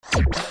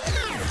5,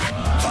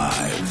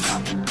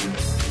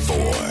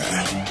 4,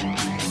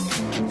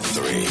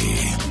 3,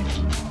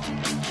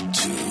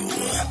 2,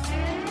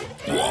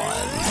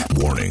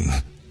 1. Warning.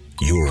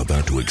 You're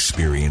about to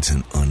experience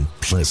an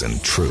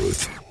unpleasant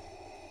truth.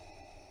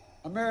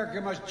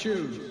 America must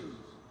choose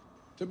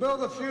to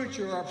build a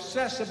future or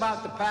obsess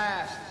about the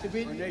past, to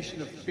be a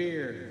nation of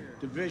fear,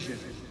 division,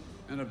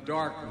 and of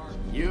darkness.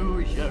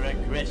 Use your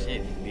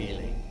aggressive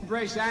feeling.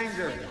 Embrace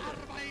anger,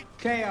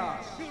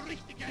 chaos,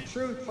 and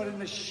truth, but in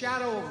the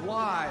shadow of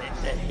lies.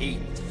 Let the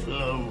hate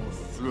flow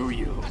through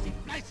you.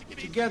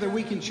 Together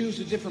we can choose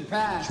a different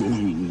path.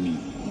 Join me,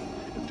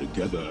 and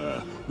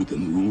together we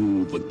can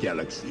rule the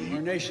galaxy. We're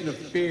a nation of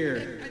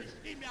fear,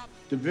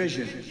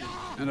 division,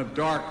 and of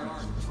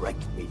darkness. Break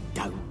me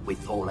down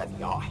with all of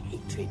your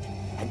hatred,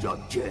 and your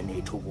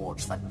journey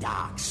towards the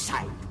dark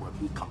side will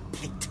be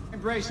complete.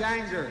 Embrace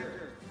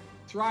anger,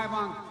 thrive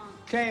on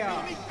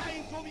chaos,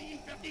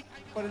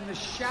 but in the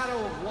shadow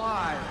of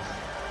lies.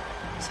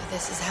 So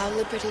this is how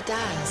liberty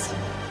dies.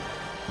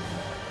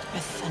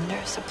 With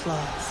thunderous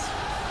applause.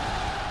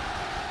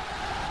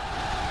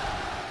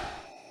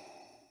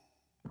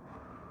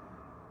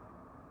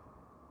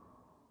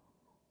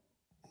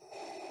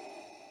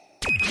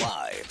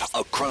 Live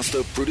across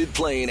the fruited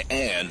plain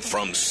and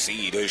from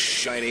sea to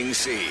shining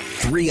sea.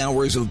 3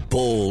 hours of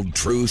bold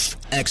truth,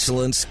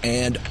 excellence,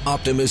 and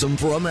optimism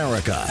for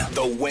America.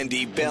 The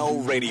Wendy Bell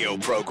Radio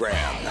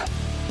Program.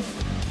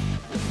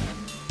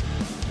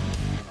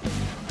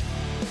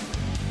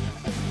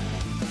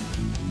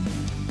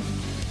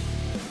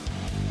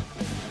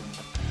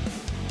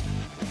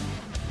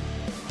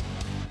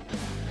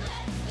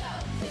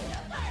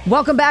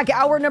 Welcome back.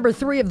 Hour number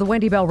 3 of the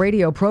Wendy Bell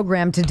Radio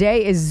Program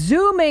today is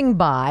zooming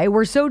by.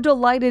 We're so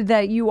delighted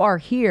that you are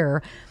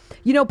here.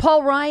 You know,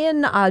 Paul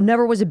Ryan,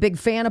 never was a big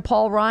fan of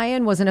Paul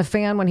Ryan. Wasn't a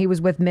fan when he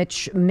was with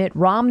Mitt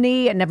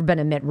Romney. I'd never been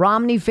a Mitt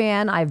Romney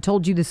fan. I've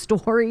told you the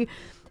story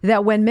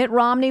that when Mitt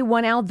Romney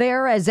went out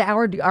there as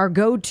our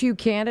go-to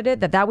candidate,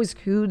 that was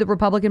who the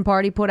Republican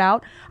Party put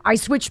out, I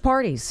switched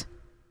parties.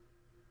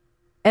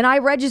 And I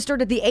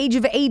registered at the age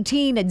of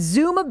 18 at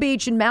Zuma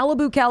Beach in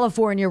Malibu,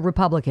 California,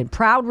 Republican,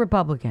 proud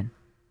Republican.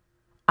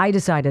 I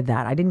decided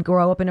that. I didn't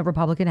grow up in a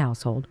Republican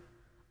household.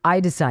 I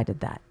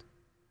decided that.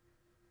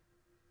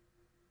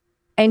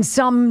 And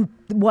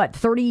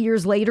 30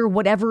 years later,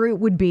 whatever it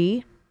would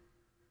be,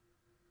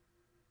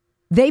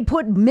 they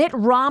put Mitt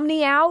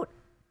Romney out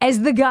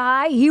as the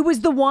guy. He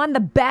was the one,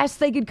 the best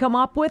they could come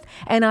up with.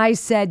 And I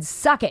said,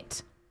 suck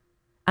it.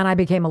 And I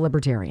became a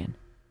libertarian.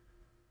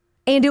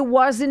 And it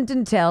wasn't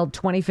until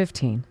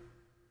 2015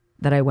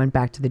 that I went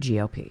back to the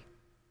GOP.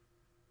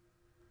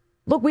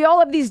 Look, we all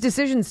have these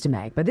decisions to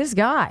make, but this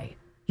guy,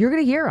 you're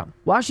going to hear him.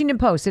 Washington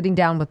Post sitting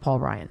down with Paul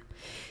Ryan.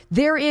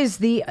 There is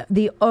the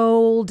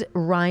old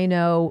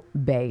RINO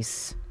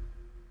base.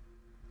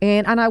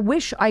 And I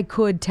wish I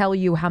could tell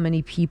you how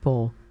many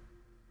people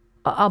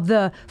of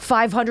the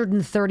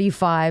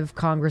 535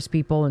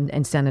 congresspeople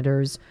and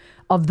senators,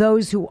 of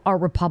those who are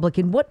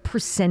Republican, what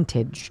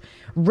percentage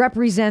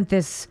represent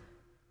this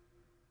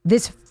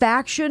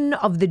faction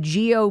of the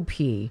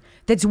GOP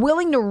that's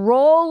willing to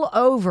roll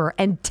over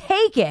and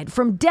take it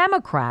from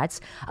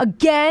Democrats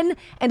again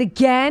and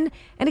again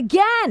and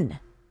again.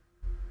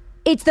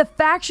 It's the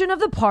faction of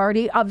the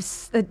party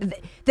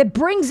that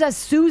brings us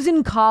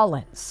Susan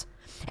Collins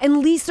and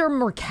Lisa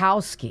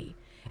Murkowski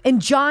and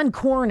John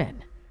Cornyn,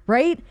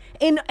 right?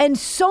 And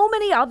so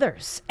many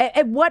others.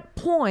 At what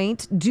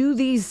point do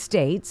these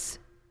states,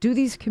 do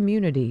these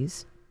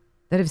communities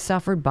that have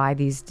suffered by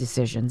these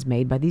decisions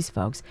made by these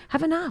folks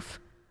have enough?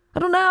 I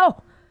don't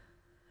know.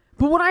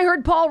 But when I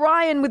heard Paul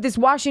Ryan with this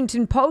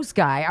Washington Post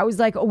guy, I was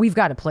like, oh, we've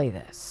got to play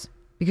this.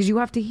 Because you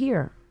have to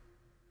hear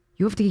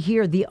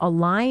the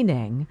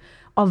aligning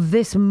of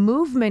this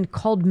movement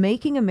called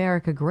Making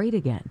America Great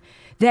Again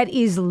that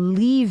is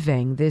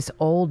leaving this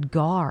old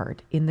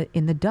guard in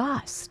the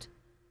dust.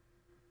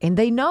 And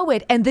they know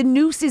it. And the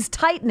noose is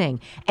tightening.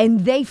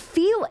 And they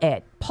feel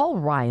it. Paul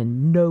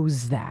Ryan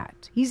knows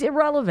that. He's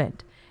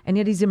irrelevant. And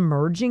yet he's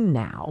emerging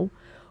now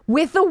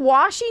with the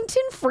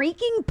Washington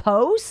freaking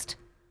Post.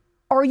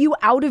 Are you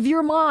out of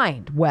your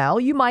mind? Well,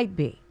 you might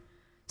be.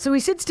 So he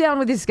sits down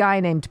with this guy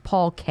named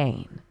Paul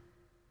Kane.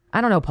 I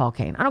don't know Paul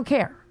Kane. I don't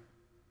care.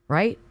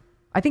 Right?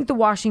 I think the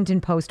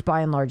Washington Post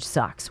by and large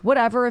sucks.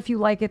 Whatever. If you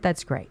like it,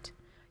 that's great.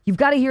 You've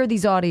got to hear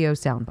these audio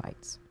sound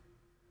bites.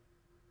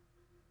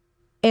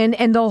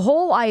 And the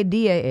whole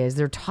idea is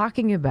they're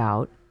talking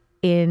about,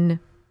 in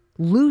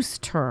loose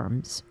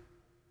terms,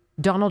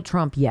 Donald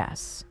Trump,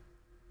 yes.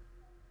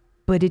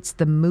 But it's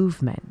the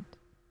movement.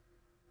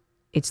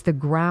 It's the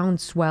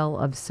groundswell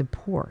of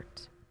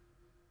support.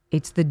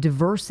 It's the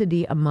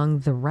diversity among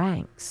the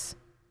ranks.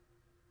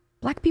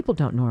 Black people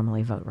don't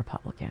normally vote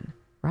Republican,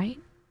 right?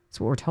 That's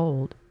what we're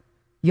told.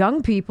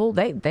 Young people,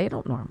 they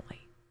don't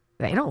normally.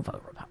 They don't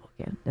vote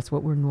Republican. That's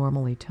what we're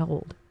normally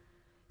told.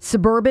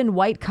 Suburban,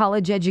 white,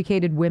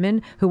 college-educated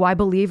women, who I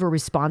believe are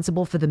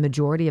responsible for the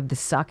majority of the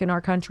suck in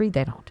our country,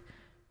 they don't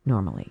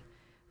normally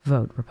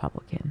vote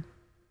Republican.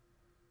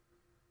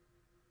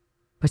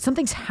 but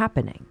something's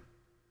happening,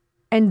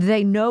 and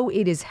they know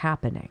it is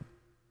happening.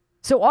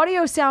 So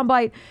audio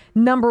soundbite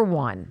number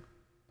 1.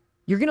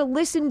 You're going to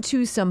listen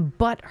to some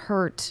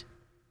butthurt,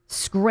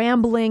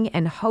 scrambling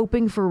and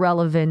hoping for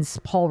relevance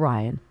Paul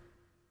Ryan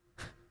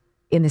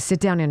in the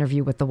sit-down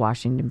interview with the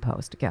Washington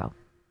Post. Go.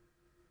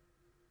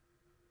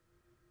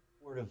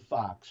 Word of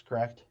Fox,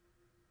 correct?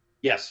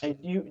 Yes.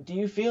 And do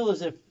you feel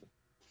as if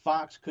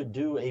Fox could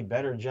do a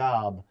better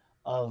job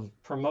of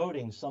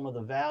promoting some of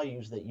the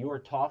values that you're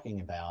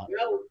talking about?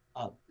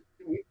 Well,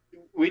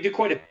 we do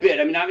quite a bit.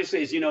 I mean,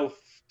 obviously, as you know,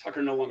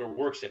 Tucker no longer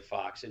works at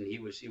Fox, and he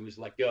was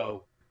let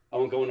go. I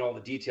won't go into all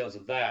the details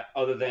of that,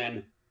 other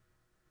than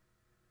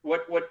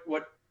what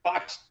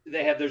Fox,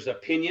 there's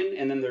opinion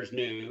and then there's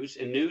news,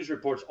 and news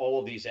reports all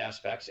of these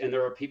aspects, and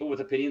there are people with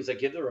opinions that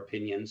give their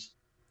opinions.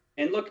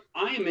 And look,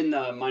 I am in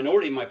the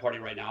minority in my party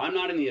right now. I'm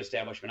not in the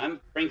establishment.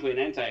 I'm frankly an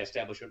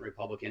anti-establishment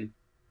Republican.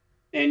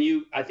 And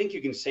I think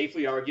you can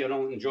safely argue, I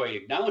don't enjoy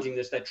acknowledging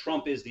this, that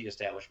Trump is the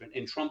establishment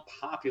and Trump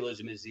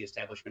populism is the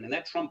establishment. And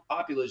that Trump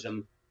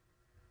populism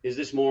is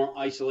this more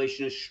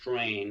isolationist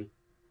strain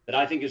that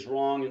I think is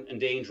wrong and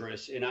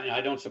dangerous, and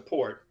I don't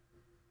support.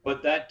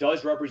 But that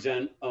does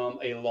represent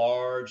a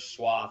large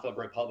swath of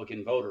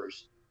Republican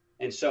voters.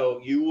 And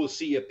so you will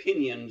see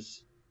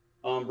opinions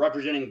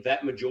representing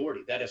that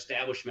majority, that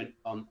establishment,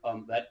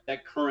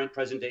 that current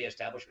present-day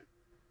establishment.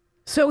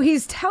 So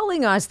he's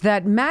telling us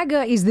that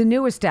MAGA is the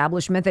new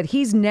establishment, that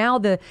he's now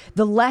the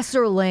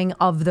lesserling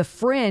of the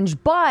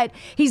fringe, but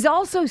he's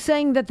also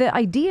saying that the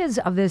ideas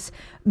of this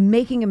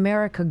Making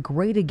America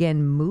Great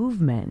Again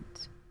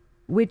movement,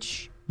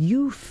 which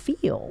you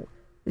feel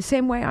the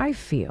same way I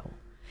feel,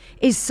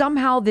 is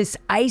somehow this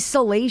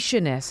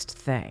isolationist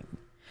thing.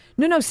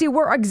 No, see,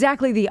 we're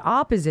exactly the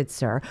opposite,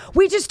 sir.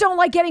 We just don't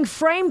like getting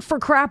framed for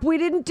crap we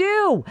didn't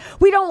do.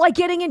 We don't like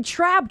getting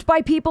entrapped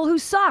by people who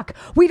suck.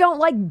 We don't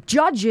like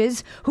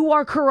judges who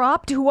are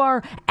corrupt, who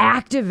are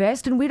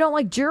activists, and we don't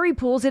like jury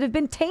pools that have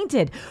been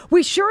tainted.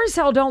 We sure as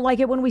hell don't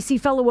like it when we see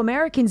fellow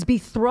Americans be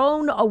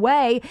thrown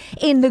away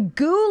in the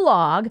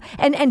gulag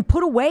and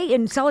put away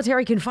in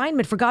solitary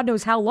confinement for God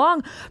knows how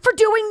long for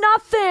doing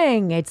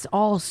nothing. It's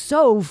all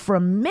so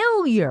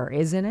familiar,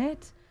 isn't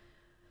it?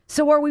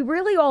 So are we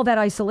really all that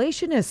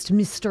isolationist,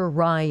 Mr.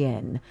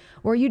 Ryan?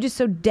 Or are you just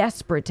so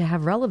desperate to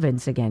have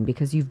relevance again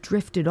because you've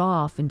drifted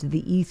off into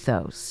the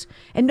ethos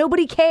and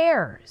nobody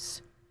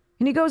cares?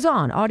 And he goes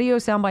on, audio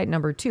soundbite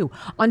number 2,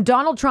 on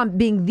Donald Trump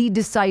being the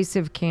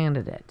decisive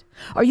candidate.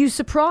 Are you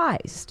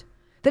surprised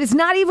that it's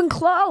not even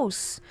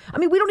close? I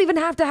mean, we don't even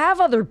have to have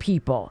other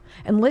people.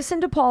 And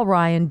listen to Paul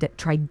Ryan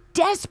try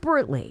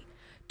desperately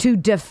to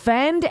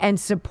defend and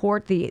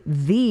support the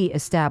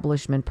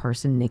establishment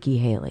person, Nikki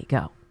Haley.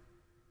 Go.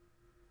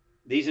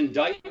 These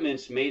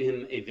indictments made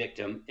him a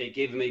victim. It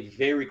gave him a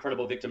very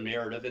credible victim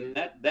narrative, and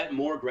that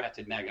more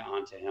grafted MAGA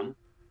onto him.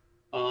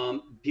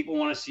 People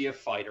want to see a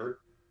fighter.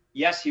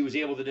 Yes, he was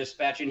able to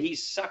dispatch, and he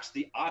sucks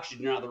the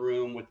oxygen out of the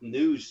room with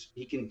news.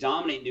 He can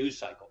dominate news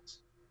cycles.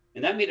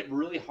 And that made it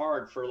really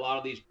hard for a lot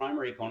of these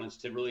primary opponents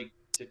to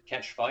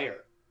catch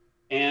fire.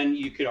 And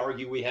you could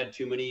argue we had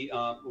too many,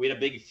 we had a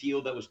big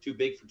field that was too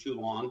big for too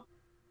long.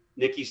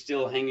 Nikki's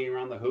still hanging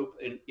around the hoop,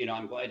 and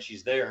I'm glad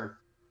she's there.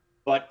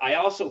 But I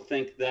also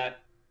think that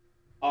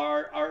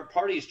our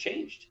party has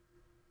changed.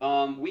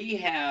 We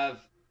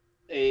have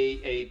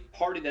a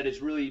party that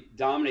is really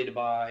dominated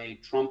by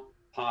Trump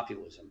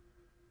populism,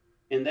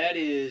 and that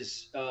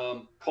is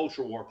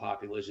culture war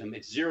populism.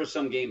 It's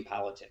zero-sum game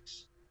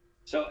politics.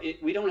 So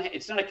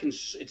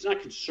it's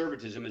not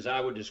conservatism as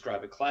I would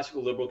describe it,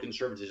 classical liberal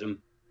conservatism,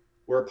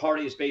 where a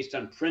party is based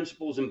on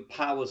principles and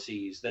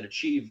policies that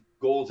achieve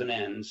goals and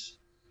ends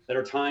that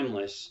are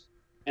timeless.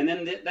 And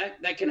then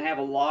that can have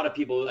a lot of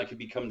people that could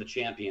become the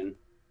champion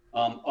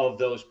of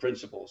those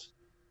principles.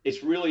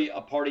 It's really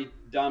a party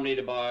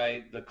dominated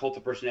by the cult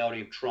of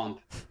personality of Trump,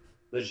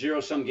 the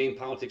zero-sum game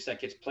politics that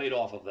gets played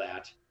off of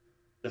that,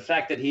 the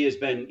fact that he has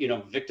been,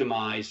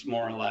 victimized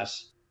more or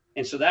less.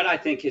 And so that, I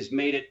think, has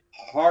made it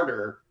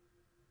harder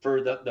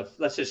for the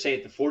let's just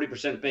say, the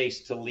 40%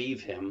 base to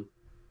leave him.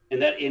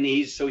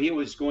 So he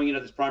was going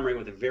into this primary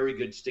with a very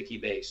good sticky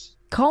base.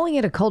 Calling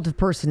it a cult of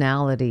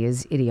personality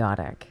is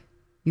idiotic.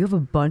 You have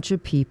a bunch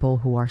of people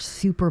who are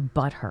super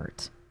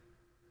butthurt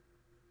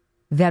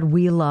that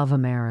we love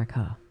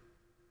America.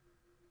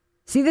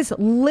 See this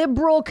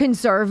liberal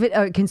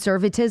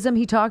conservatism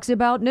he talks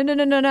about?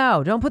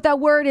 No. Don't put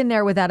that word in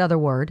there with that other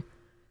word.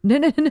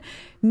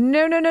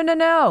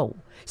 No.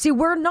 See,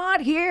 we're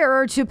not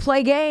here to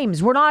play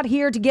games. We're not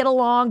here to get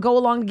along, go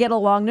along to get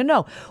along.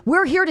 No.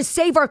 We're here to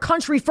save our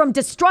country from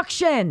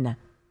destruction.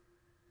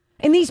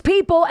 And these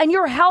people, and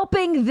you're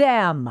helping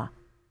them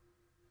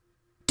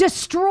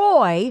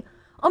destroy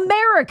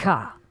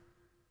America.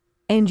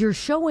 And you're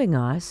showing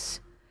us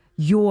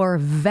your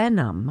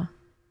venom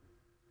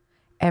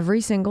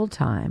every single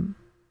time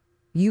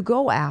you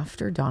go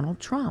after Donald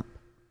Trump.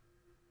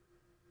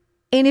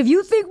 And if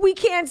you think we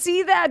can't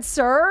see that,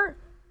 sir,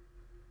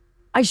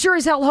 I sure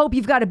as hell hope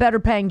you've got a better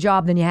paying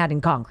job than you had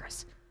in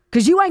Congress,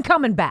 because you ain't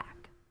coming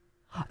back.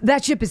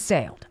 That ship has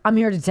sailed. I'm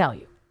here to tell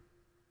you.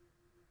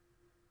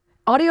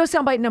 Audio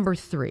soundbite number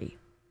 3.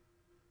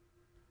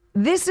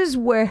 This is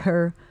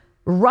where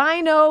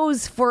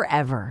RINOs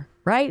forever,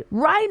 right?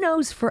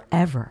 RINOs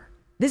forever.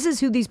 This is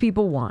who these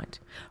people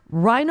want.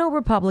 RINO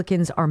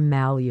Republicans are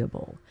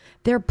malleable.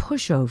 They're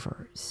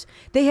pushovers.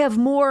 They have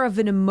more of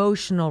an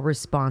emotional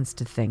response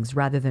to things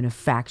rather than a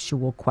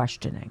factual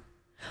questioning.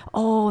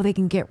 Oh, they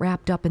can get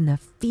wrapped up in the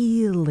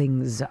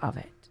feelings of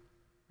it,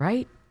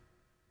 right?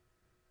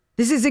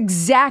 This is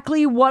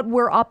exactly what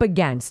we're up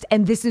against,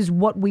 and this is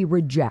what we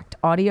reject.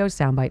 Audio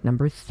soundbite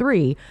number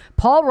 3,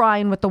 Paul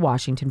Ryan with the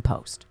Washington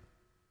Post.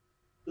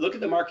 Look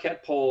at the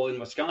Marquette poll in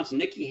Wisconsin.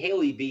 Nikki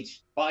Haley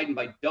beats Biden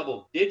by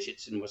double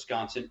digits in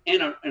Wisconsin,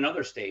 and in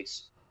other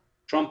states,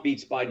 Trump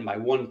beats Biden by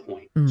 1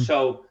 point.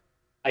 So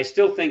I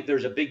still think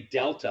there's a big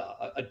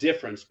delta, a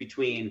difference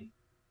between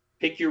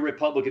pick your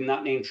Republican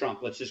not named Trump.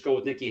 Let's just go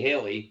with Nikki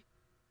Haley.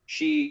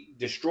 She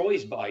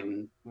destroys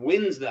Biden,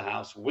 wins the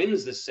House,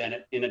 wins the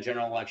Senate in a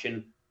general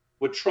election.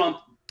 With Trump,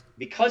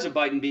 because of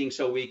Biden being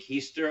so weak, he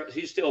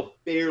still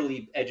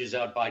barely edges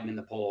out Biden in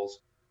the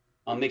polls,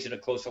 makes it a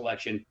close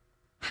election.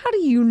 How do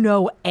you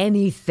know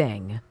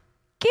anything?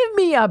 Give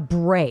me a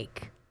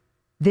break.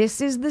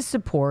 This is the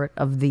support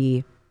of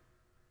the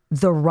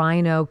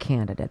RINO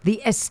candidate,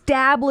 the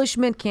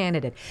establishment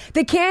candidate,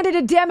 the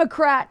candidate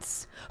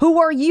Democrats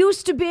who are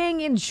used to being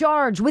in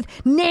charge with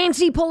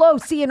Nancy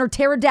Pelosi and her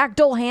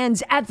pterodactyl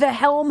hands at the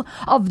helm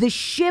of the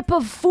ship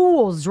of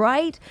fools,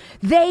 right?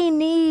 They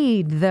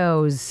need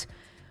those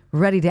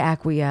ready to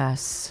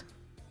acquiesce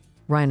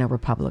RINO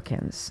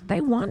Republicans.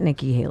 They want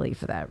Nikki Haley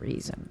for that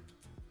reason.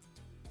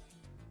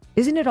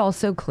 Isn't it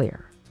also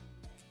clear?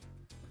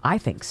 I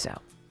think so.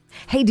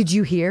 Hey, did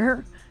you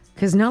hear?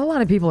 Because not a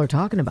lot of people are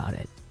talking about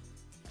it.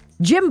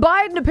 Jim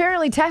Biden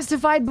apparently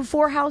testified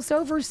before House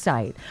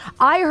Oversight.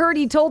 I heard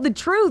he told the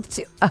truth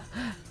to...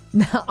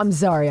 I'm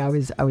sorry, I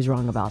was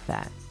wrong about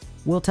that.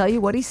 We'll tell you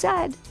what he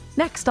said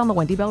next on the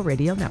Wendy Bell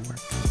Radio Network.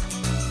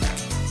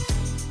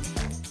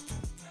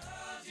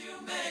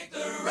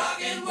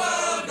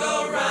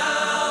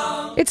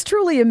 It's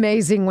truly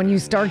amazing when you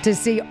start to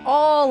see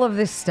all of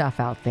this stuff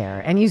out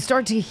there and you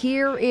start to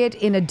hear it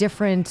in a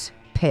different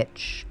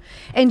pitch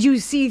and you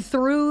see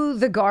through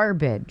the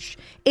garbage.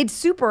 It's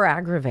super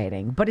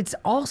aggravating, but it's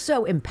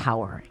also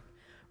empowering,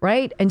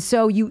 right? And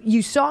so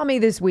you saw me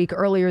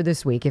earlier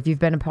this week, if you've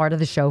been a part of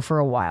the show for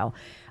a while.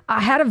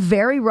 I had a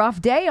very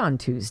rough day on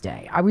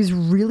Tuesday. I was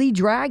really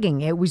dragging.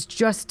 It was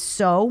just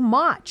so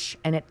much,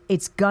 and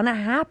it's gonna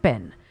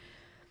happen.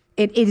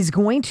 It is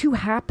going to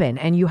happen,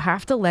 and you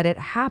have to let it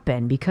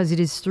happen because it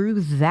is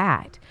through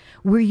that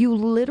where you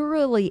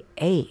literally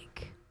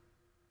ache.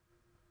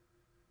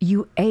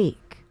 You ache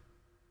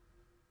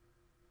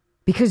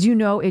because you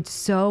know it's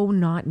so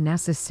not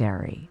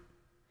necessary,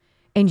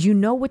 and you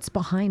know what's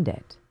behind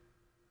it,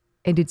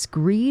 and it's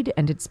greed,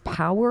 and it's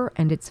power,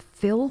 and it's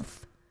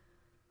filth,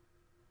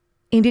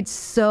 and it's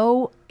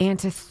so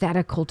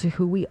antithetical to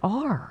who we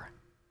are.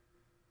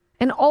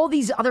 And all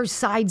these other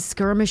side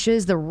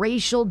skirmishes, the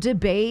racial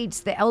debates,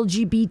 the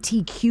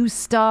LGBTQ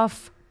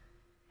stuff,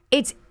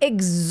 it's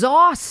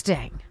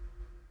exhausting.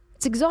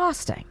 It's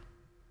exhausting.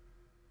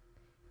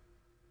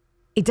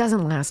 It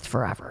doesn't last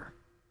forever.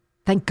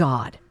 Thank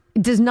God.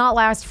 It does not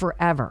last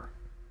forever.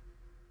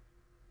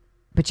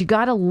 But you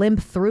got to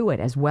limp through it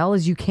as well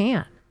as you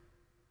can.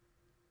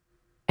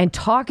 And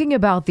talking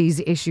about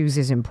these issues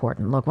is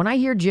important. Look, when I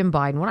hear Jim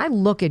Biden, when I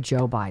look at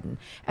Joe Biden,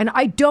 and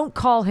I don't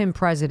call him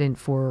president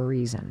for a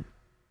reason,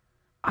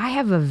 I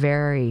have a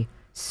very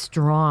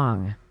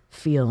strong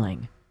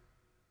feeling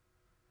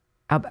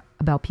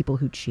about people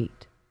who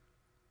cheat,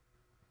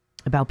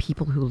 about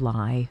people who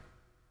lie,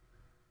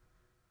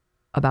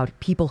 about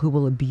people who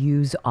will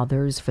abuse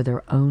others for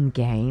their own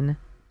gain.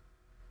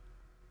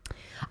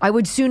 I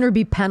would sooner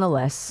be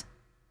penniless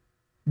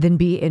than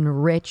be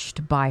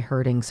enriched by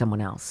hurting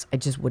someone else. I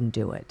just wouldn't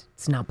do it.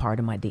 It's not part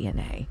of my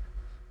DNA.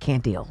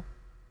 Can't deal.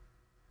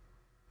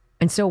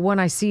 And so when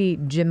I see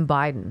Jim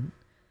Biden,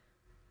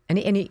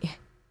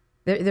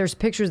 there's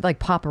pictures like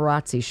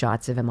paparazzi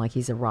shots of him like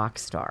he's a rock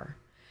star.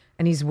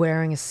 And he's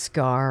wearing a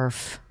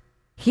scarf.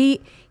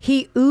 He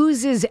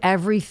oozes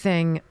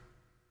everything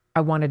I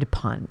wanted to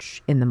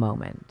punch in the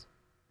moment.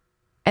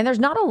 And there's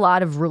not a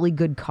lot of really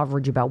good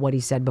coverage about what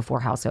he said before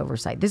House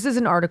Oversight. This is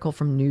an article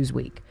from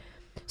Newsweek.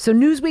 So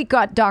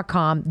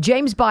Newsweek.com,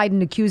 James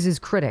Biden accuses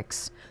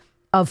critics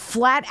of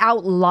flat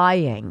out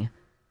lying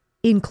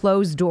in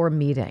closed door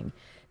meeting.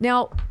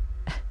 Now,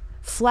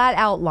 flat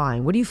out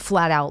lying. What are you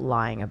flat out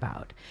lying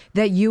about?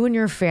 That you and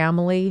your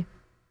family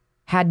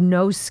had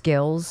no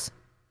skills,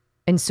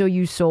 and so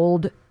you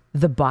sold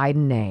the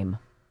Biden name,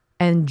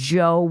 and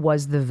Joe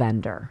was the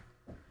vendor,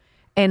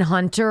 and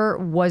Hunter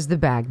was the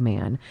bag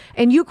man,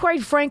 and you,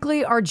 quite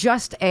frankly, are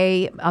just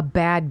a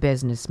bad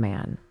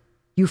businessman.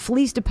 You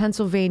fleeced a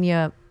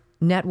Pennsylvania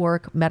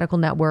medical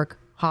network,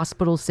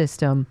 hospital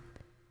system.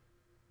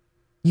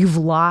 You've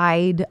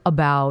lied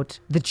about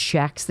the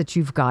checks that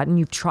you've gotten.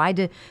 You've tried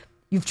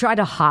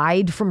to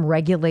hide from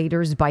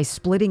regulators by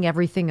splitting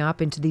everything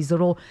up into these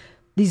little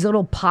these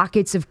little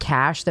pockets of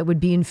cash that would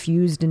be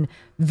infused in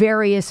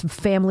various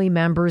family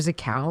members'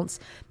 accounts.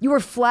 You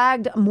were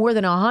flagged more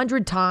than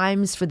 100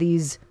 times for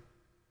these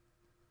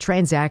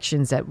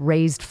transactions that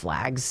raised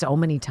flags so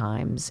many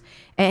times.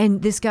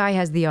 And this guy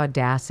has the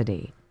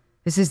audacity.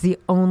 This is the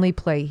only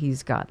play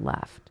he's got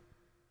left.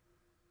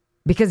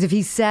 Because if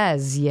he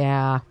says,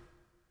 yep,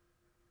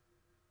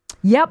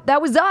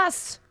 that was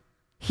us.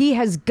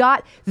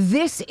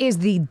 This is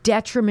the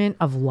detriment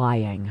of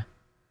lying.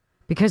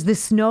 Because the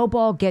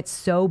snowball gets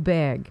so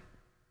big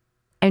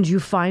and you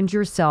find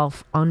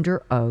yourself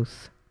under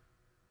oath,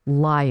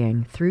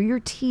 lying through your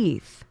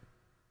teeth,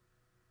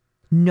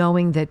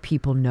 knowing that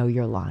people know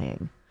you're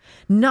lying.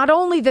 Not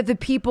only that the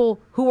people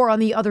who are on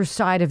the other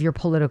side of your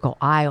political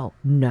aisle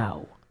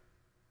know,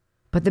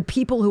 but the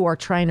people who are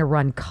trying to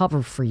run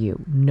cover for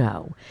you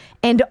know.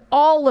 And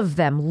all of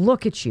them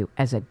look at you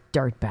as a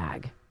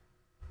dirtbag.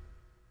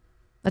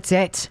 That's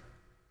it.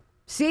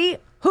 See?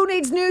 Who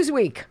needs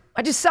Newsweek?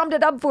 I just summed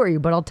it up for you,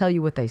 but I'll tell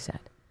you what they said.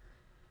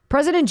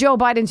 President Joe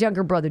Biden's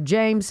younger brother,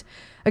 James,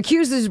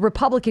 accuses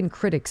Republican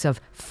critics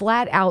of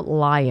flat out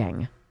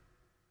lying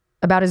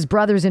about his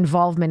brother's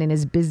involvement in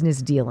his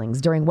business dealings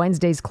during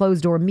Wednesday's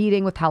closed-door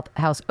meeting with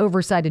House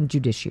Oversight and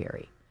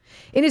Judiciary.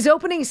 In his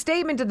opening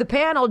statement to the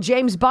panel,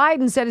 James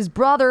Biden said his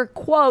brother,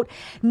 quote,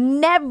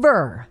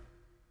 never,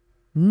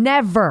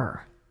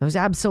 those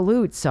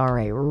absolutes are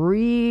a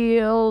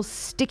real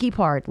sticky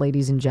part,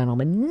 ladies and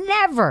gentlemen,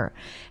 never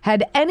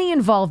had any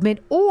involvement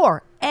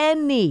or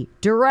any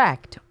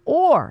direct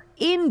or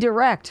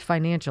indirect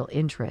financial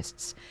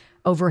interests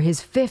over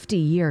his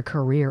 50-year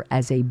career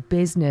as a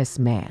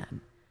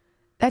businessman.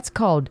 That's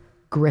called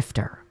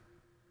grifter.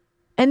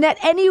 And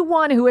that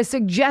anyone who has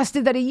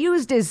suggested that he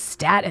used his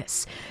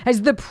status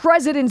as the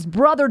president's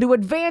brother to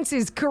advance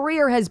his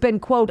career has been,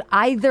 quote,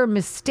 either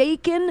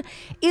mistaken,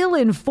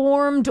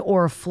 ill-informed,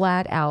 or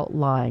flat out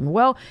lying.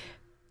 Well,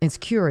 it's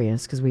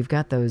curious because we've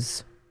got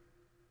those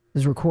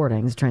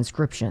recordings,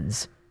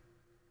 transcriptions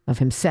of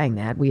him saying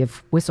that. We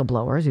have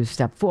whistleblowers who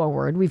stepped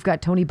forward. We've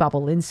got Tony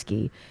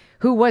Bobulinski,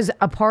 who was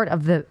a part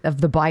of the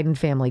Biden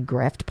family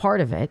grift, part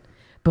of it,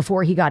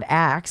 before he got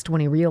axed when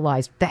he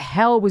realized the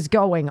hell was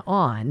going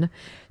on.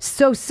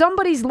 So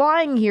somebody's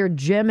lying here,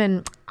 Jim,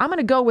 and I'm going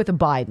to go with a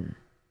Biden.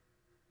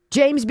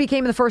 James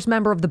became the first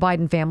member of the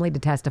Biden family to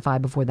testify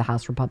before the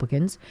House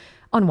Republicans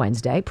on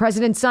Wednesday.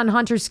 President's son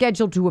Hunter's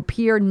scheduled to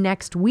appear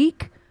next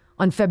week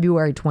on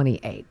February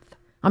 28th.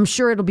 I'm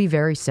sure it'll be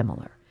very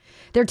similar.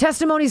 Their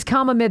testimonies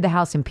come amid the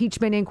House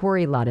impeachment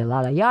inquiry,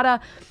 yada.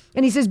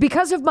 And he says,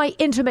 because of my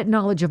intimate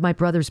knowledge of my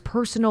brother's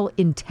personal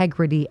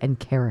integrity and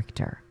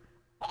character,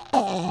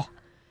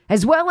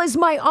 as well as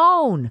my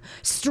own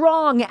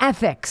strong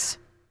ethics,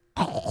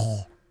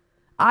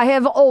 I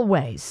have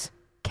always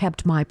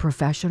kept my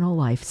professional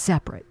life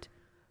separate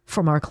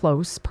from our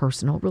close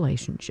personal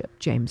relationship,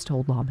 James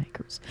told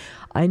lawmakers.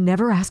 I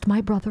never asked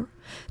my brother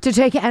to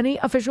take any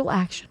official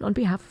action on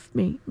behalf of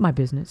me, my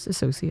business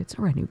associates,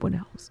 or anyone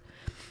else.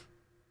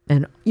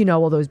 And you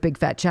know, all those big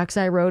fat checks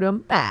I wrote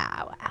him,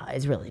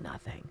 it's really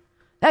nothing.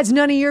 That's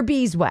none of your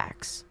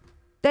beeswax.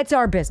 That's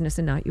our business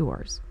and not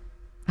yours.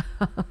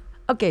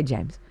 Okay,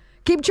 James,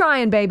 keep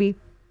trying, baby.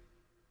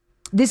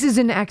 This is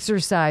an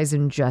exercise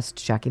in just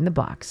checking the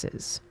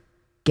boxes,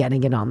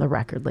 getting it on the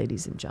record,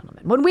 ladies and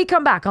gentlemen. When we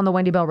come back on the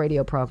Wendy Bell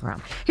radio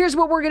program, here's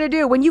what we're going to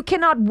do. When you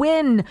cannot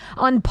win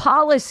on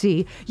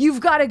policy, you've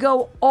got to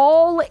go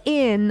all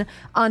in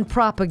on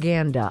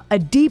propaganda. A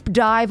deep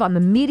dive on the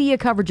media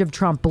coverage of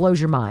Trump blows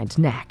your mind.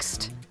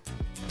 Next.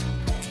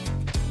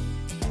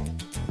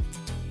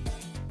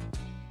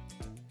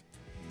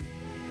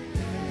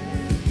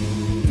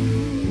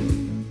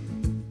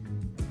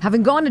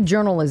 Having gone to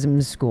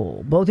journalism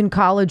school, both in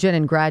college and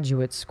in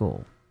graduate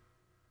school,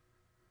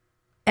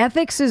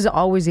 ethics is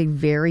always a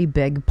very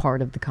big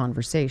part of the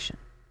conversation.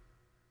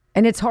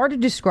 And it's hard to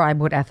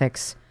describe what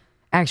ethics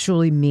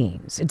actually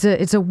means.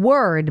 It's a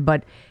word,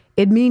 but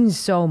it means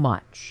so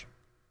much.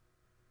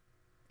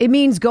 It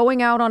means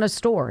going out on a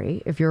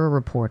story, if you're a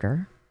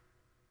reporter,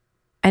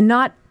 and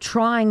not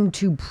trying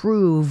to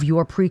prove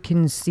your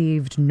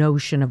preconceived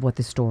notion of what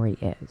the story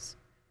is,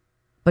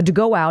 but to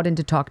go out and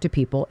to talk to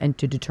people and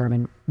to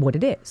determine what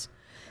it is.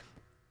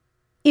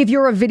 If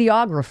you're a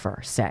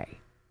videographer, say,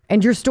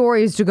 and your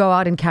story is to go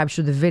out and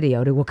capture the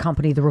video to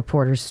accompany the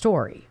reporter's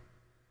story,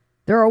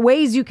 there are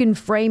ways you can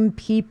frame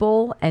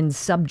people and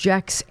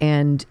subjects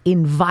and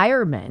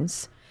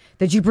environments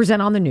that you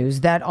present on the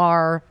news that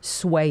are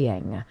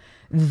swaying,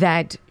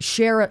 that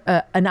share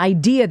an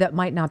idea that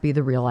might not be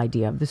the real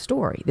idea of the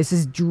story. This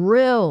is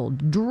drilled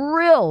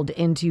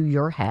into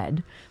your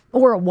head,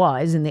 or it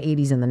was in the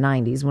 80s and the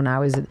 90s when I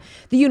was at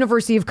the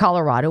University of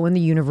Colorado and the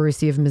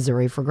University of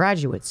Missouri for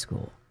graduate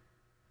school.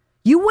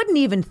 You wouldn't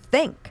even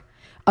think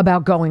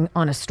about going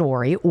on a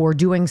story or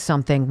doing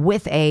something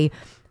with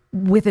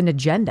an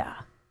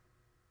agenda.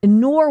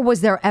 Nor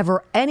was there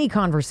ever any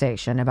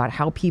conversation about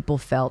how people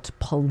felt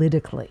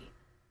politically.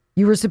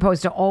 You were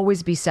supposed to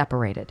always be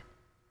separated.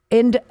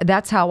 And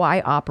that's how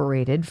I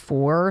operated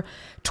for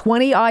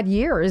 20 odd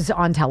years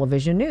on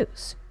television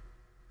news.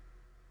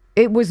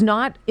 It was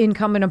not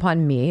incumbent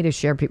upon me to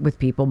share with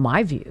people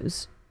my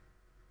views.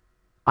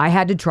 I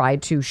had to try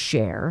to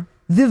share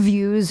the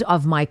views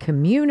of my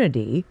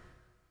community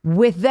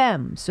with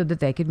them so that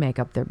they could make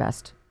up their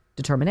best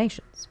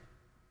determinations.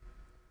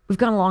 We've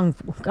gone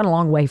a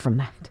long way from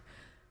that.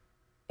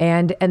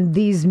 And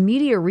these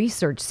media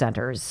research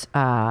centers,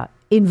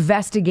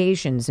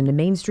 investigations into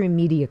mainstream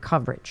media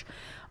coverage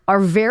are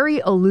very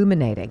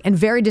illuminating and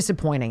very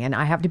disappointing. And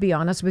I have to be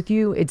honest with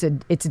you, it's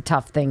a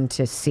tough thing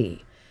to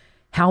see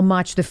how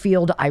much the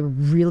field I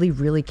really,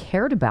 really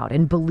cared about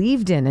and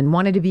believed in and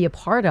wanted to be a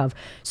part of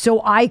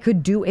so I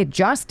could do it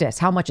justice,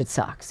 how much it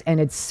sucks. And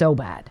it's so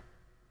bad.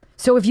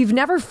 So if you've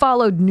never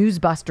followed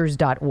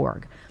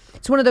newsbusters.org,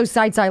 it's one of those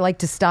sites I like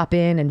to stop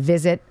in and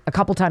visit a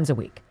couple times a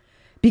week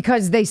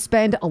because they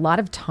spend a lot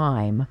of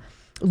time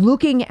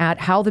looking at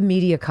how the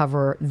media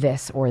cover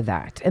this or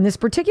that. And this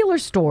particular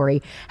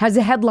story has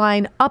a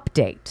headline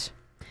update.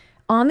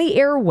 On the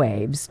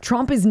airwaves,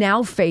 Trump is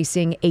now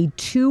facing a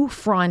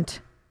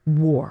two-front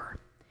war.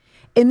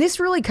 And this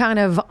really kind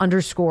of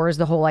underscores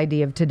the whole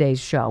idea of today's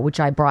show, which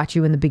I brought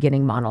you in the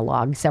beginning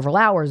monologue several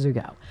hours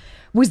ago,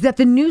 was that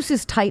the noose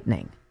is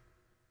tightening.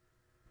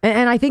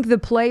 And I think the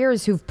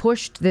players who've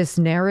pushed this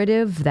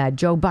narrative that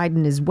Joe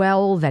Biden is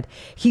well, that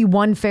he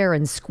won fair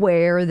and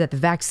square, that the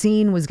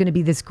vaccine was going to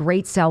be this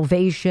great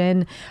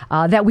salvation,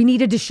 that we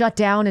needed to shut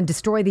down and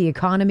destroy the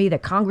economy,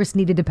 that Congress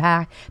needed to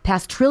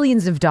pass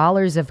trillions of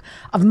dollars of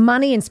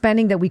money and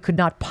spending that we could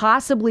not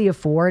possibly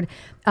afford,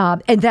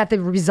 and that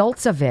the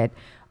results of it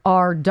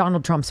are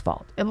Donald Trump's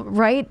fault,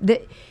 right?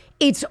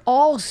 It's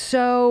all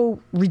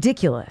so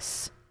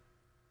ridiculous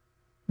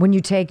when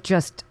you take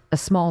just a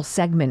small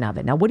segment of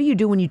it. Now, what do you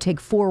do when you take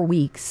 4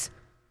 weeks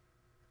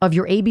of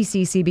your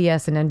ABC,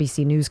 CBS, and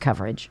NBC news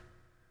coverage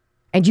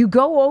and you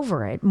go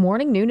over it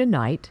morning, noon, and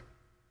night,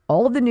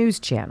 all of the news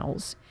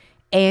channels,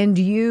 and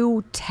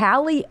you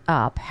tally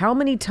up how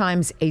many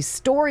times a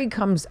story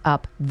comes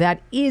up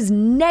that is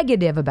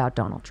negative about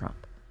Donald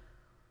Trump?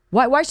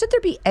 Why should there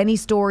be any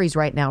stories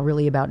right now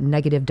really about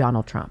negative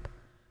Donald Trump?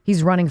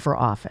 He's running for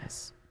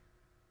office.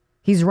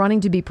 He's running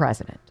to be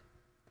president.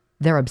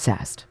 They're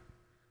obsessed.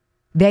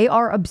 They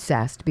are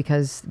obsessed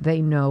because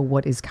they know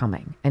what is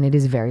coming, and it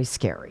is very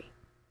scary.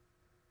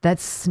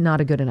 That's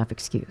not a good enough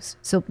excuse.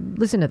 So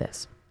listen to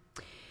this.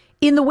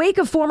 In the wake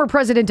of former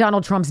President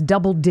Donald Trump's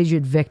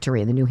double-digit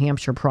victory in the New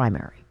Hampshire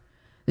primary,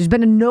 there's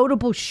been a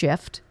notable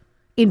shift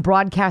in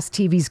broadcast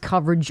TV's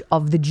coverage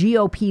of the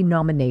GOP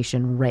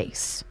nomination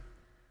race.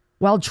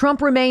 While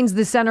Trump remains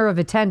the center of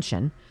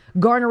attention,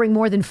 garnering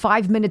more than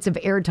 5 minutes of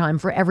airtime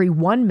for every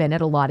 1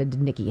 minute allotted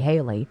to Nikki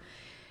Haley,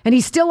 and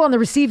he's still on the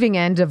receiving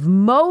end of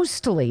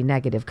mostly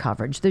negative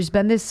coverage, there's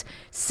been this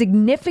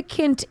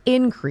significant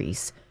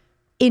increase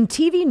in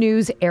TV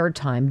news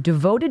airtime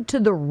devoted to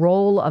the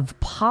role of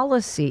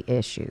policy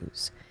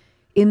issues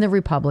in the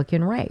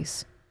Republican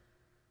race.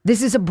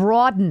 This is a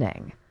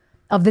broadening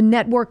of the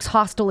network's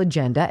hostile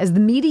agenda as the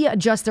media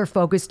adjusts their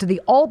focus to the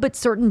all but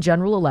certain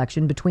general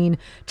election between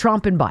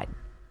Trump and Biden.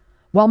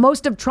 While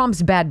most of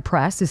Trump's bad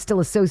press is still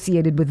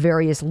associated with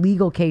various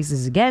legal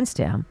cases against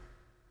him,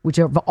 which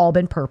have all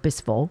been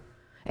purposeful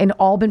and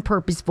all been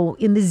purposeful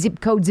in the zip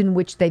codes in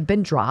which they've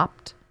been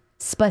dropped,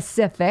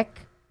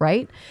 specific,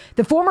 right?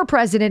 The former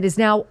president is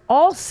now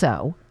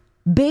also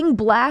being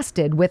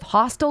blasted with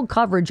hostile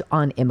coverage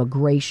on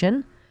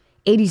immigration.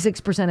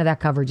 86% of that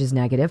coverage is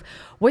negative.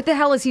 What the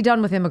hell has he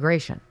done with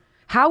immigration?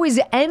 How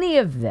is any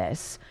of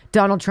this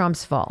Donald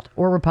Trump's fault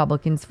or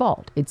Republicans'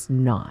 fault? It's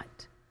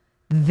not.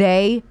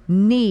 They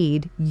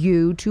need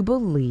you to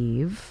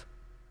believe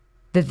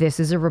that this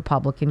is a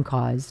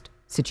Republican-caused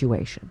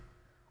situation.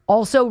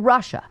 Also,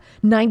 Russia,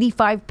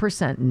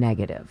 95%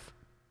 negative.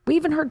 We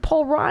even heard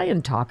Paul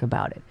Ryan talk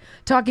about it,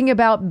 talking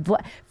about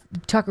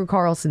Tucker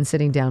Carlson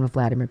sitting down with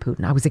Vladimir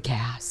Putin. I was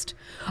aghast.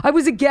 I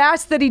was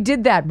aghast that he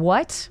did that.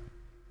 What?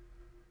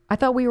 I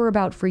thought we were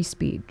about free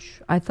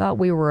speech. I thought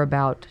we were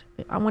about,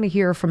 I want to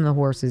hear from the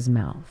horse's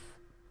mouth.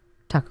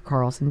 Tucker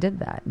Carlson did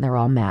that, and they're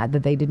all mad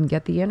that they didn't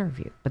get the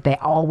interview, but they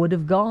all would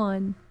have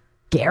gone.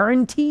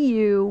 Guarantee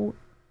you.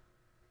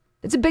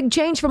 It's a big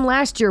change from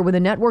last year when the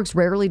networks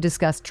rarely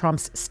discussed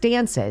Trump's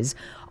stances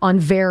on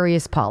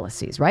various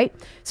policies, right?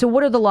 So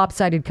what are the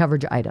lopsided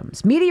coverage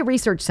items? Media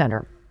Research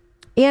Center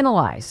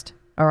analyzed,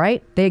 all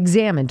right? They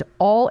examined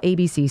all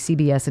ABC,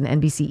 CBS, and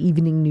NBC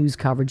evening news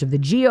coverage of the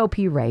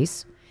GOP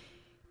race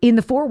in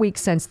the 4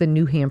 weeks since the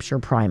New Hampshire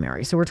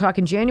primary. So we're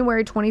talking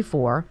January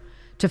 24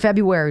 to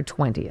February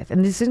 20th,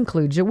 and this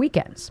includes your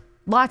weekends.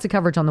 Lots of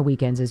coverage on the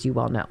weekends, as you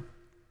well know.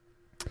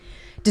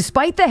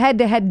 Despite the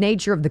head-to-head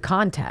nature of the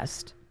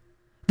contest,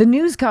 the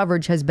news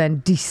coverage has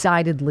been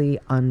decidedly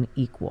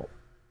unequal.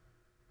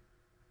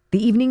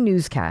 The evening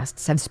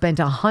newscasts have spent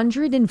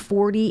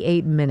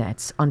 148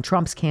 minutes on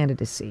Trump's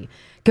candidacy,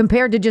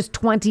 compared to just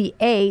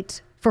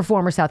 28 for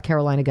former South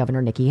Carolina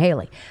Governor Nikki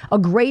Haley, a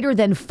greater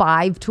than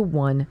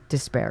 5-to-1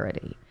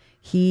 disparity.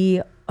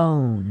 He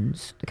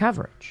owns the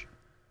coverage.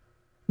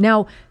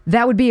 Now,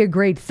 that would be a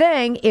great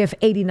thing if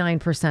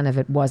 89% of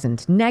it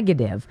wasn't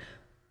negative.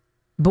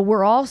 But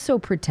we're also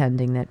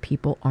pretending that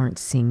people aren't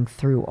seeing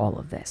through all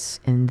of this,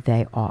 and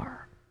they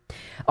are.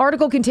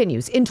 Article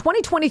continues. In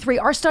 2023,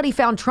 our study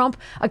found Trump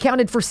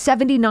accounted for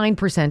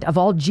 79% of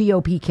all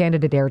GOP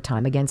candidate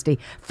airtime against a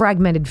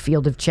fragmented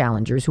field of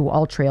challengers who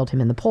all trailed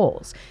him in the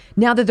polls.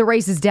 Now that the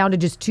race is down to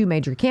just two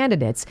major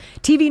candidates,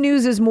 TV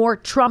news is more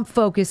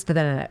Trump-focused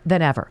than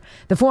ever.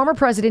 The former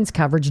president's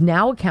coverage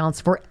now accounts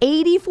for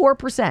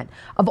 84%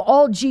 of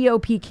all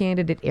GOP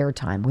candidate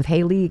airtime, with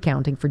Haley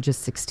accounting for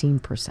just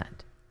 16%.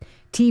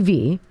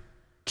 TV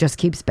just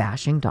keeps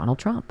bashing Donald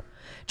Trump.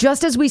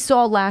 Just as we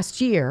saw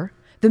last year,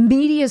 the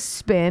media's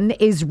spin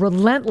is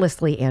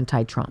relentlessly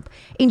anti-Trump.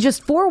 In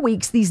just 4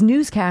 weeks, these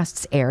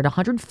newscasts aired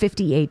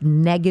 158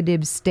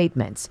 negative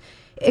statements,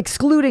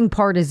 excluding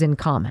partisan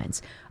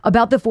comments,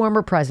 about the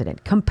former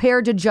president,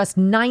 compared to just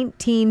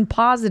 19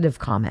 positive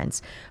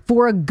comments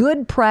for a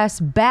good press,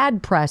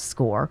 bad press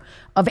score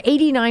of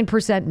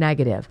 89%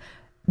 negative.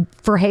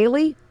 For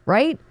Haley,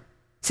 right?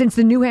 Since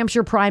the New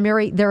Hampshire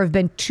primary, there have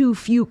been too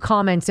few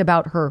comments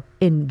about her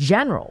in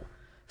general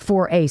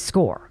for a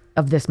score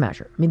of this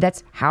measure. I mean,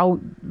 that's how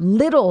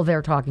little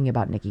they're talking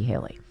about Nikki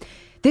Haley.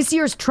 This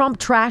year's Trump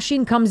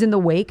trashing comes in the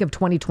wake of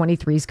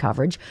 2023's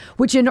coverage,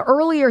 which an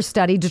earlier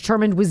study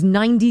determined was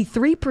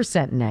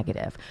 93%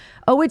 negative.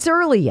 Oh, it's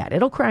early yet.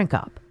 It'll crank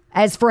up.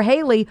 As for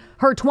Haley,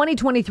 her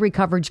 2023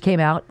 coverage came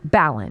out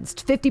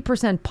balanced,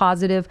 50%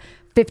 positive,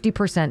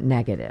 50%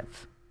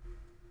 negative.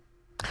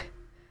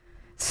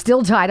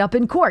 Still tied up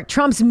in court,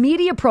 Trump's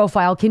media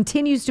profile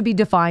continues to be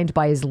defined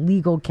by his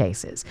legal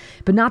cases,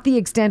 but not the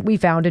extent we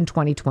found in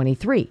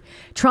 2023.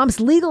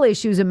 Trump's legal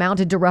issues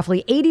amounted to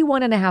roughly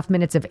 81 and a half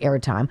minutes of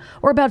airtime,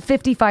 or about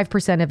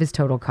 55% of his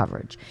total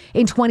coverage.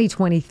 In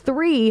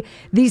 2023,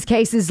 these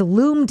cases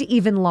loomed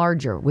even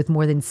larger, with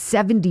more than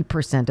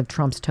 70% of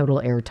Trump's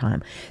total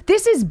airtime.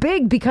 This is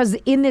big because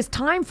in this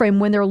time frame,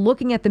 when they're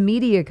looking at the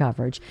media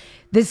coverage,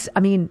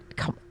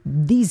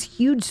 these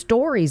huge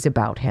stories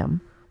about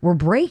him were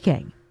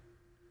breaking,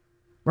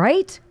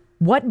 right?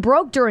 What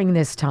broke during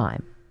this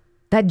time?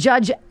 That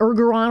Judge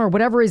Ergeron, or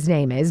whatever his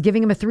name is,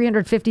 giving him a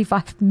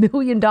 $355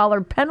 million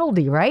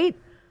penalty, right?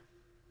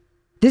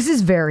 This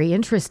is very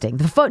interesting.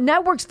 The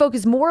networks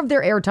focus more of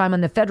their airtime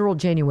on the federal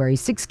January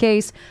 6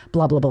 case,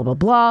 blah, blah, blah, blah,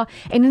 blah.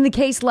 And in the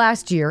case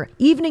last year,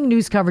 evening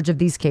news coverage of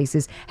these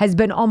cases has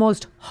been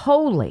almost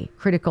wholly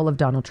critical of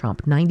Donald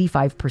Trump,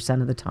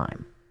 95% of the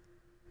time.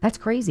 That's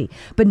crazy.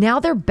 But now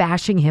they're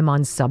bashing him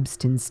on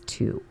substance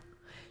too.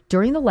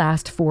 During the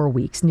last 4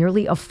 weeks,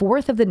 nearly a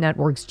fourth of the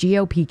network's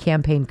GOP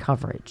campaign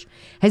coverage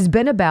has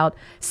been about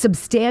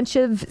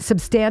substantive,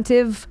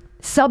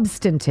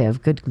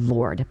 good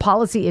Lord,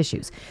 policy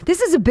issues.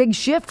 This is a big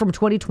shift from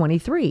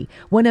 2023,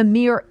 when a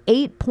mere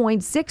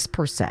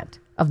 8.6%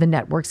 of the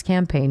network's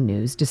campaign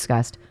news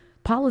discussed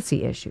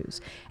policy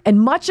issues.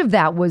 And much of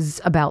that was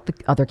about the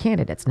other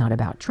candidates, not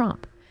about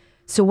Trump.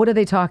 So what are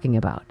they talking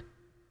about?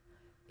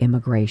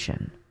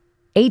 Immigration.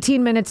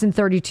 18 minutes and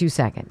 32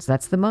 seconds.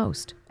 That's the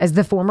most, as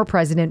the former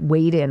president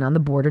weighed in on the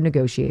border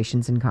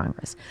negotiations in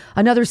Congress.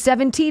 Another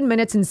 17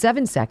 minutes and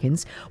 7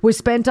 seconds was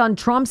spent on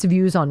Trump's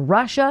views on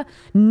Russia,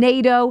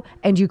 NATO,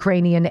 and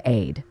Ukrainian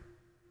aid.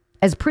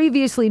 As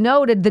previously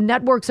noted, the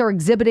networks are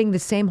exhibiting the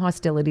same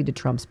hostility to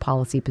Trump's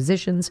policy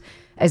positions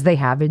as they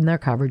have in their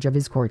coverage of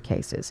his court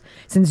cases.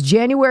 Since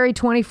January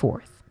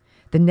 24th,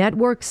 the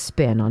network's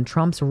spin on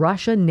Trump's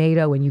Russia,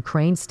 NATO, and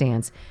Ukraine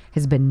stance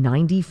has been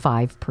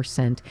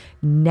 95%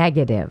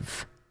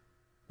 negative,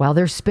 while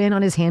their spin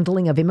on his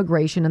handling of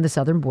immigration and the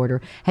southern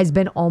border has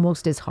been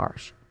almost as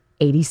harsh,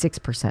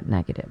 86%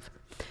 negative.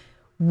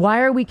 Why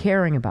are we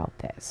caring about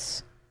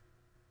this?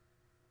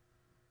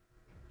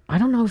 I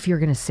don't know if you're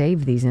going to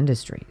save these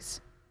industries.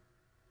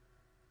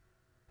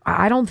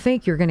 I don't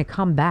think you're going to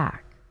come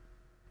back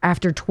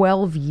after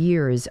 12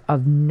 years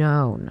of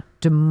known,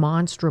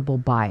 demonstrable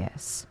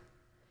bias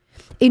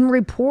in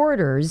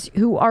reporters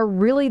who are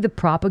really the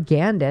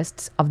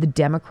propagandists of the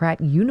Democrat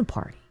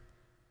uniparty.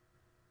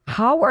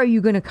 How are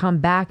you going to come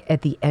back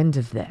at the end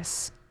of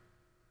this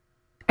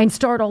and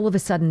start all of a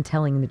sudden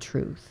telling the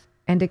truth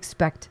and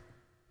expect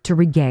to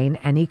regain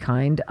any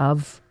kind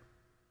of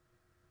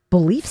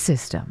belief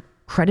system,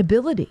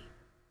 credibility?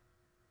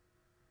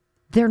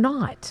 They're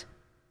not.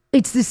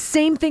 It's the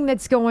same thing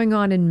that's going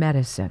on in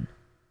medicine.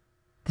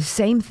 The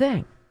same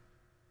thing.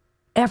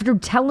 After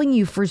telling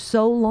you for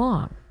so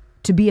long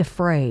to be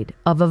afraid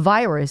of a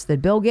virus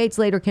that Bill Gates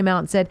later came out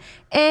and said,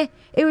 it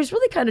was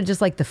really kind of just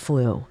like the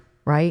flu,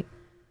 right?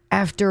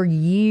 After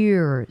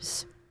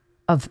years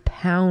of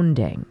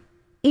pounding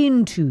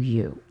into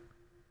you.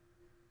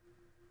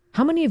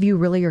 How many of you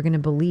really are going to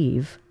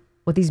believe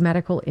what these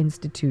medical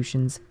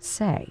institutions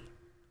say?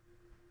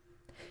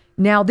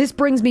 Now, this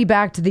brings me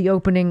back to the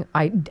opening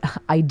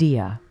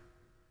idea.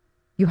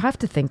 You have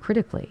to think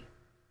critically.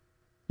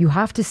 You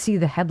have to see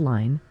the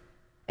headline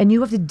and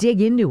you have to dig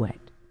into it.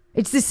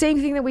 It's the same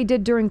thing that we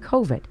did during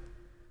COVID.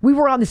 We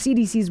were on the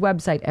CDC's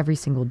website every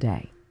single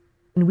day,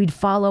 and we'd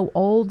follow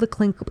all the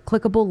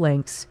clickable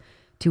links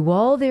to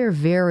all their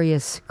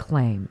various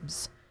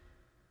claims.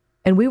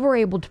 And we were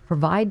able to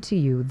provide to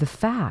you the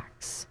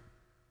facts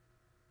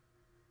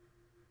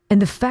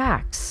And the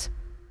facts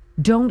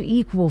don't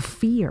equal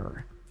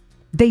fear.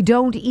 They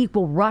don't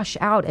equal rush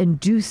out and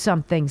do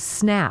something,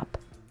 snap.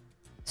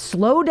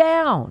 Slow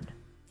down.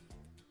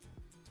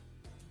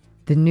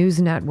 The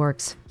news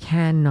networks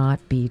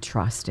cannot be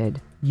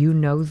trusted. You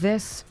know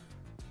this,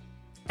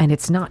 and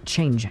it's not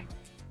changing.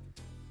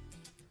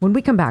 When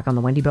we come back on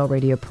the Wendy Bell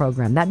Radio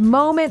program, that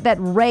moment that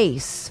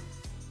race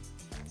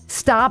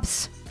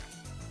stops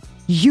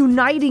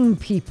uniting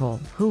people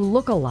who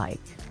look alike.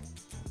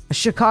 A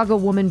Chicago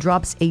woman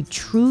drops a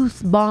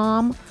truth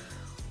bomb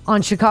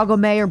on Chicago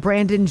Mayor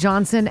Brandon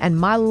Johnson, and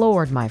my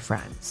Lord, my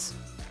friends,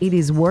 it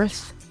is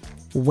worth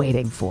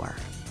waiting for.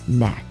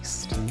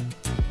 Next.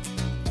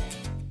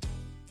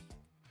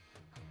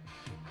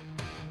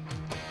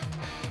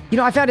 You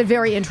know, I found it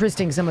very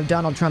interesting, some of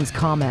Donald Trump's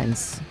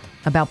comments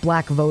about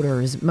black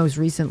voters most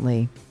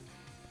recently.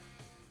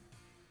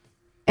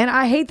 And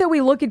I hate that we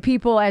look at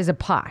people as a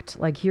pot.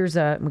 Like, we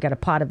got a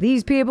pot of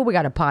these people, we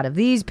got a pot of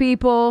these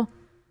people.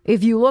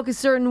 If you look a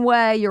certain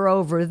way, you're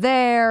over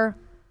there.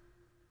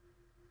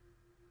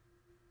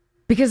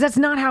 Because that's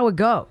not how it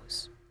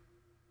goes.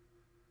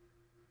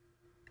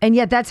 And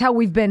yet that's how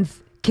we've been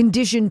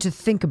conditioned to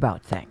think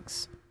about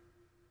things.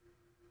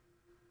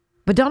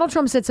 But Donald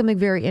Trump said something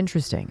very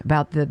interesting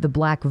about the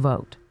black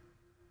vote.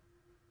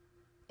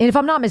 And if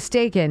I'm not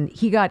mistaken,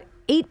 he got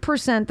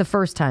 8% the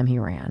first time he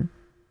ran.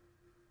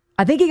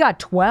 I think he got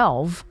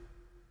 12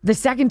 the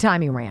second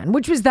time he ran,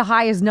 which was the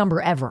highest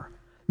number ever.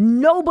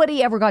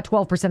 Nobody ever got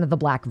 12% of the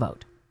black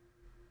vote.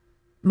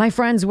 My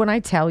friends, when I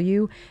tell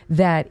you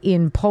that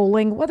in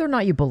polling, whether or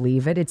not you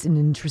believe it, it's an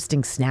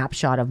interesting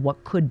snapshot of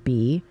what could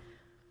be.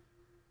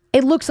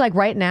 It looks like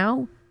right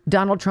now,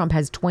 Donald Trump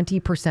has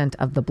 20%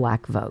 of the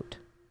black vote.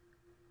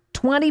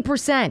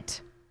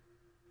 20%.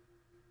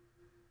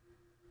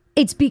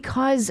 It's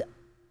because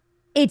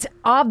it's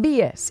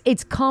obvious.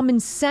 It's common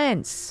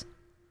sense.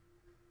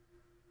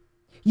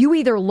 You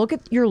either look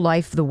at your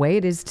life the way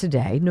it is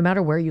today, no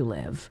matter where you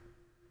live,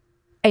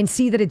 and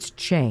see that it's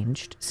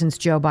changed since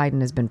Joe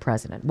Biden has been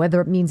president, whether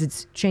it means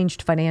it's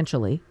changed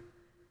financially,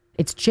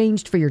 it's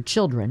changed for your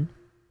children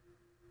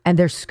and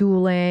their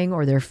schooling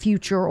or their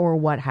future or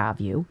what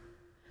have you.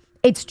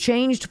 It's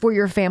changed for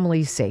your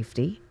family's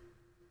safety,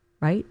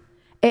 right?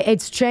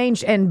 It's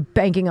changed, and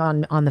banking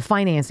on the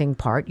financing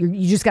part,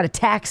 you just got a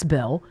tax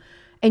bill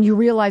and you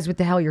realize what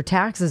the hell your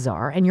taxes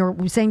are, and you're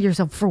saying to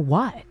yourself, for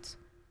what?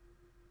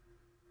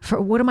 For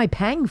what am I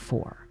paying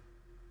for?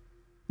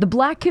 The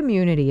black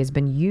community has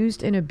been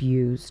used and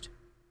abused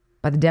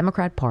by the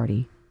Democrat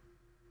Party.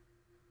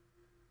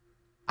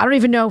 I don't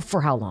even know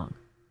for how long.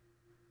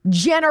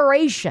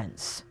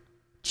 Generations.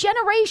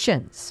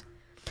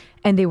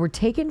 And they were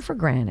taken for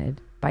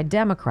granted by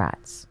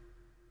Democrats.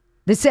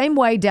 The same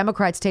way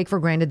Democrats take for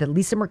granted that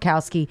Lisa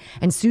Murkowski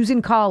and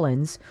Susan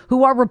Collins,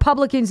 who are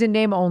Republicans in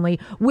name only,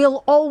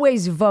 will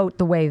always vote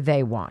the way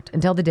they want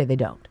until the day they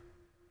don't.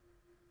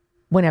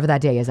 Whenever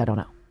that day is, I don't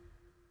know.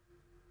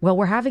 Well,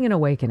 we're having an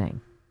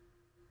awakening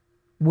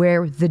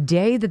where the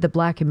day that the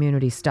black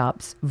community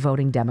stops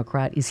voting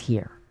Democrat is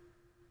here.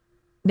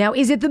 Now,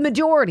 is it the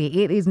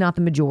majority? It is not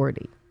the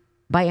majority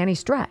by any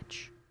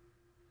stretch,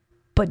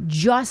 but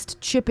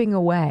just chipping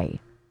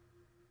away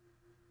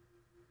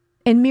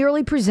and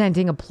merely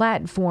presenting a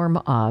platform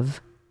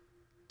of,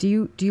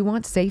 do you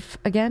want safe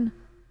again?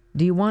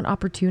 Do you want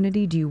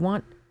opportunity? Do you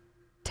want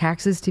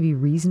taxes to be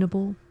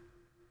reasonable?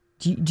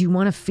 Do you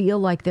want to feel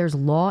like there's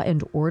law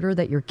and order,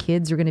 that your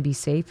kids are going to be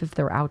safe if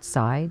they're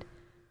outside?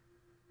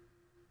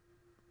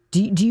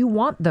 Do you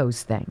want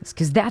those things?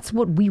 Because that's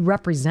what we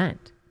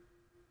represent.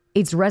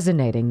 It's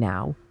resonating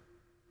now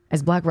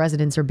as black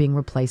residents are being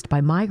replaced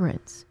by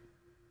migrants.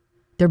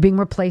 They're being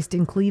replaced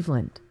in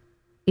Cleveland,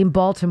 in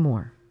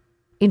Baltimore,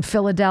 in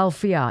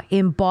Philadelphia,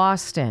 in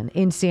Boston,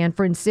 in San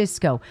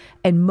Francisco,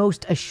 and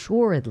most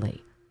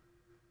assuredly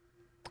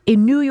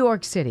in New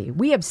York City.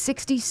 We have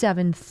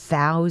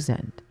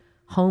 67,000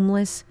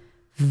 homeless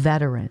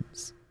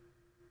veterans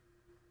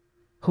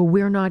who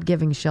we're not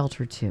giving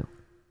shelter to.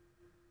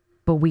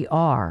 But we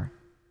are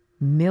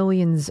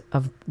millions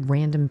of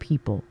random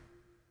people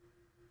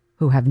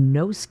who have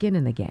no skin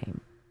in the game,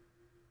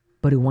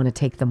 but who want to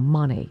take the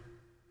money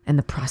and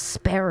the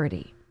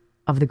prosperity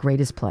of the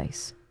greatest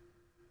place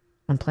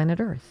on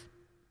planet Earth.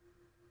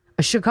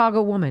 A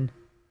Chicago woman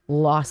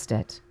lost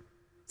it.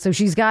 So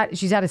she's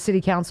at a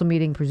city council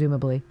meeting,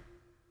 presumably.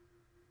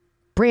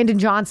 Brandon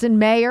Johnson,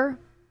 mayor,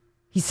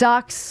 he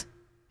sucks.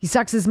 He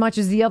sucks as much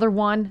as the other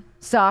one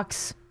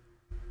sucks.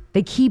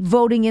 They keep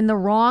voting in the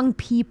wrong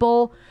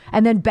people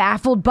and then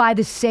baffled by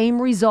the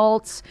same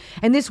results.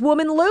 And this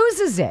woman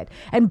loses it.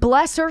 And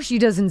bless her, she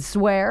doesn't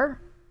swear.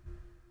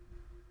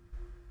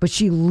 But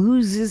she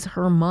loses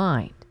her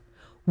mind.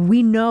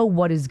 We know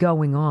what is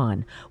going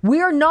on.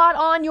 We're not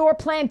on your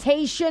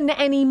plantation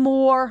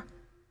anymore.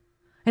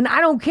 And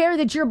I don't care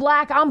that you're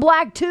black. I'm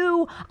black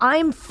too.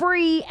 I'm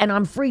free, and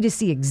I'm free to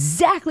see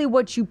exactly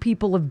what you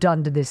people have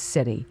done to this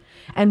city.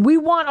 And we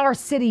want our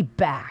city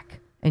back.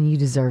 And you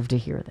deserve to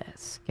hear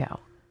this. Yo.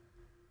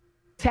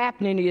 What's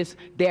happening is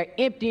they're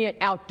emptying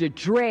out the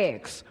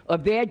dregs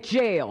of their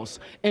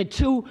jails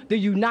into the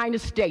United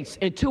States,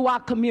 into our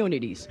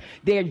communities.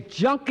 They're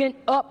junking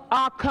up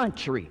our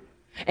country.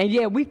 And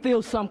yeah, we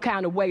feel some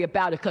kind of way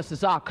about it because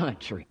it's our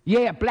country.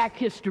 Yeah, Black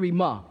History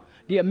Month,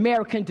 the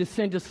American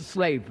descendants of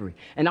slavery.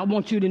 And I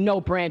want you to know,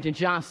 Brandon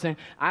Johnson,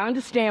 I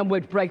understand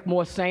what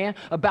Breakmore's saying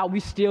about we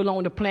still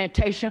on the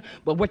plantation,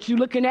 but what you're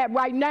looking at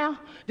right now,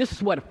 this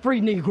is what a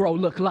free Negro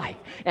look like.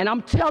 And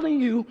I'm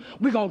telling you,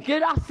 we're going to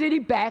get our city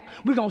back.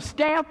 We're going to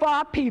stand for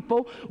our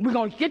people. We're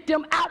going to get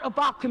them out of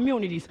our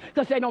communities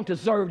because they don't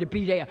deserve to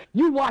be there.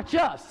 You watch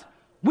us.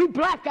 We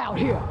black out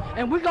here,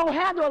 and we're going to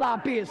handle our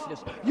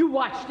business. You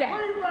watch that.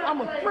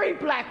 I'm a free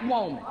Black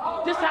woman.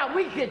 This is how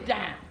we get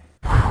down.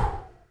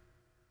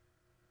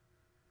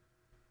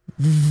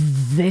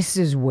 This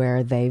is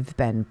where they've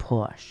been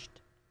pushed,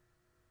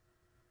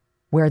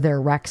 where their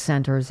rec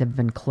centers have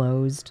been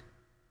closed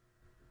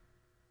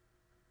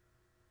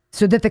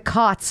so that the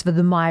cots for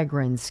the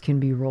migrants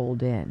can be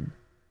rolled in,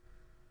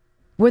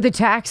 where the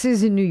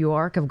taxes in New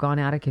York have gone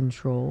out of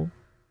control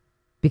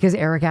because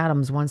Eric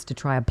Adams wants to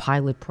try a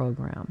pilot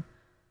program,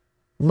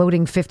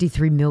 loading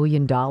 $53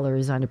 million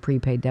onto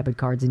prepaid debit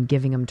cards and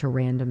giving them to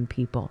random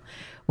people,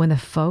 when the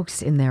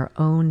folks in their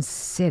own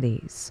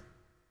cities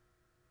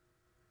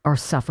are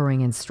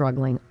suffering and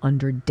struggling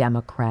under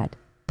Democrat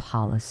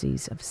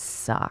policies of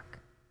suck.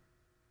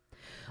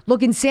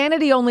 Look,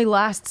 insanity only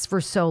lasts for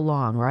so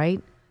long,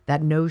 right?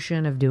 That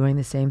notion of doing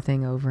the same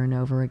thing over and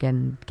over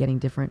again, getting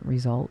different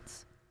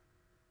results.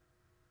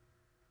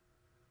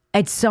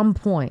 At some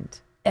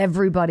point,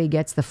 everybody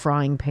gets the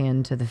frying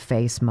pan to the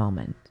face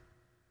moment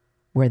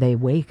where they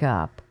wake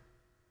up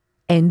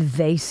and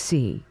they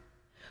see,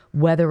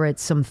 whether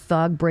it's some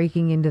thug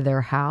breaking into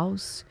their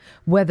house,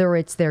 whether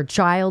it's their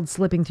child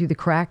slipping through the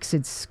cracks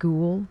at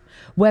school,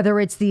 whether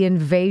it's the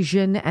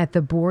invasion at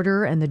the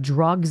border and the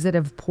drugs that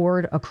have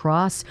poured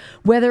across,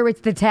 whether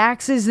it's the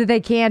taxes that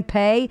they can't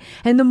pay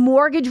and the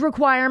mortgage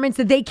requirements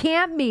that they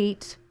can't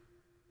meet.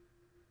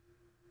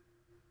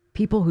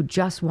 People who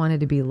just wanted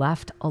to be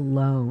left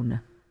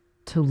alone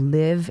to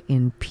live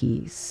in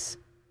peace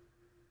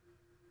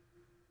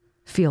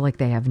feel like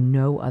they have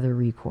no other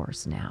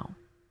recourse now.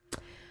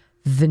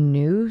 The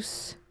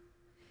noose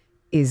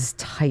is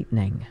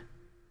tightening.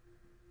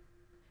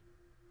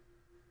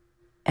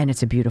 And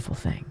it's a beautiful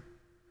thing.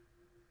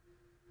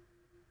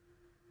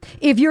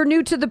 If you're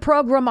new to the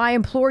program, I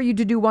implore you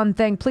to do one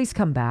thing. Please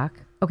come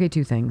back. Okay,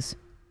 two things.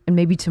 And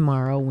maybe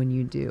tomorrow when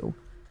you do,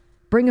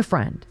 bring a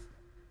friend.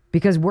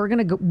 Because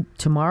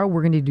tomorrow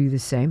we're going to do the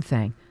same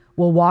thing.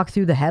 We'll walk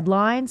through the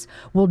headlines.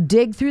 We'll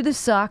dig through the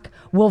suck.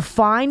 We'll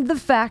find the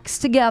facts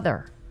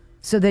together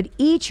so that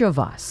each of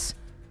us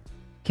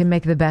can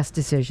make the best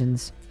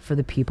decisions for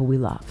the people we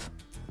love.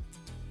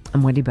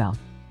 I'm Wendy Bell.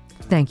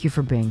 Thank you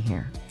for being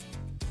here.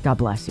 God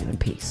bless you and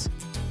peace.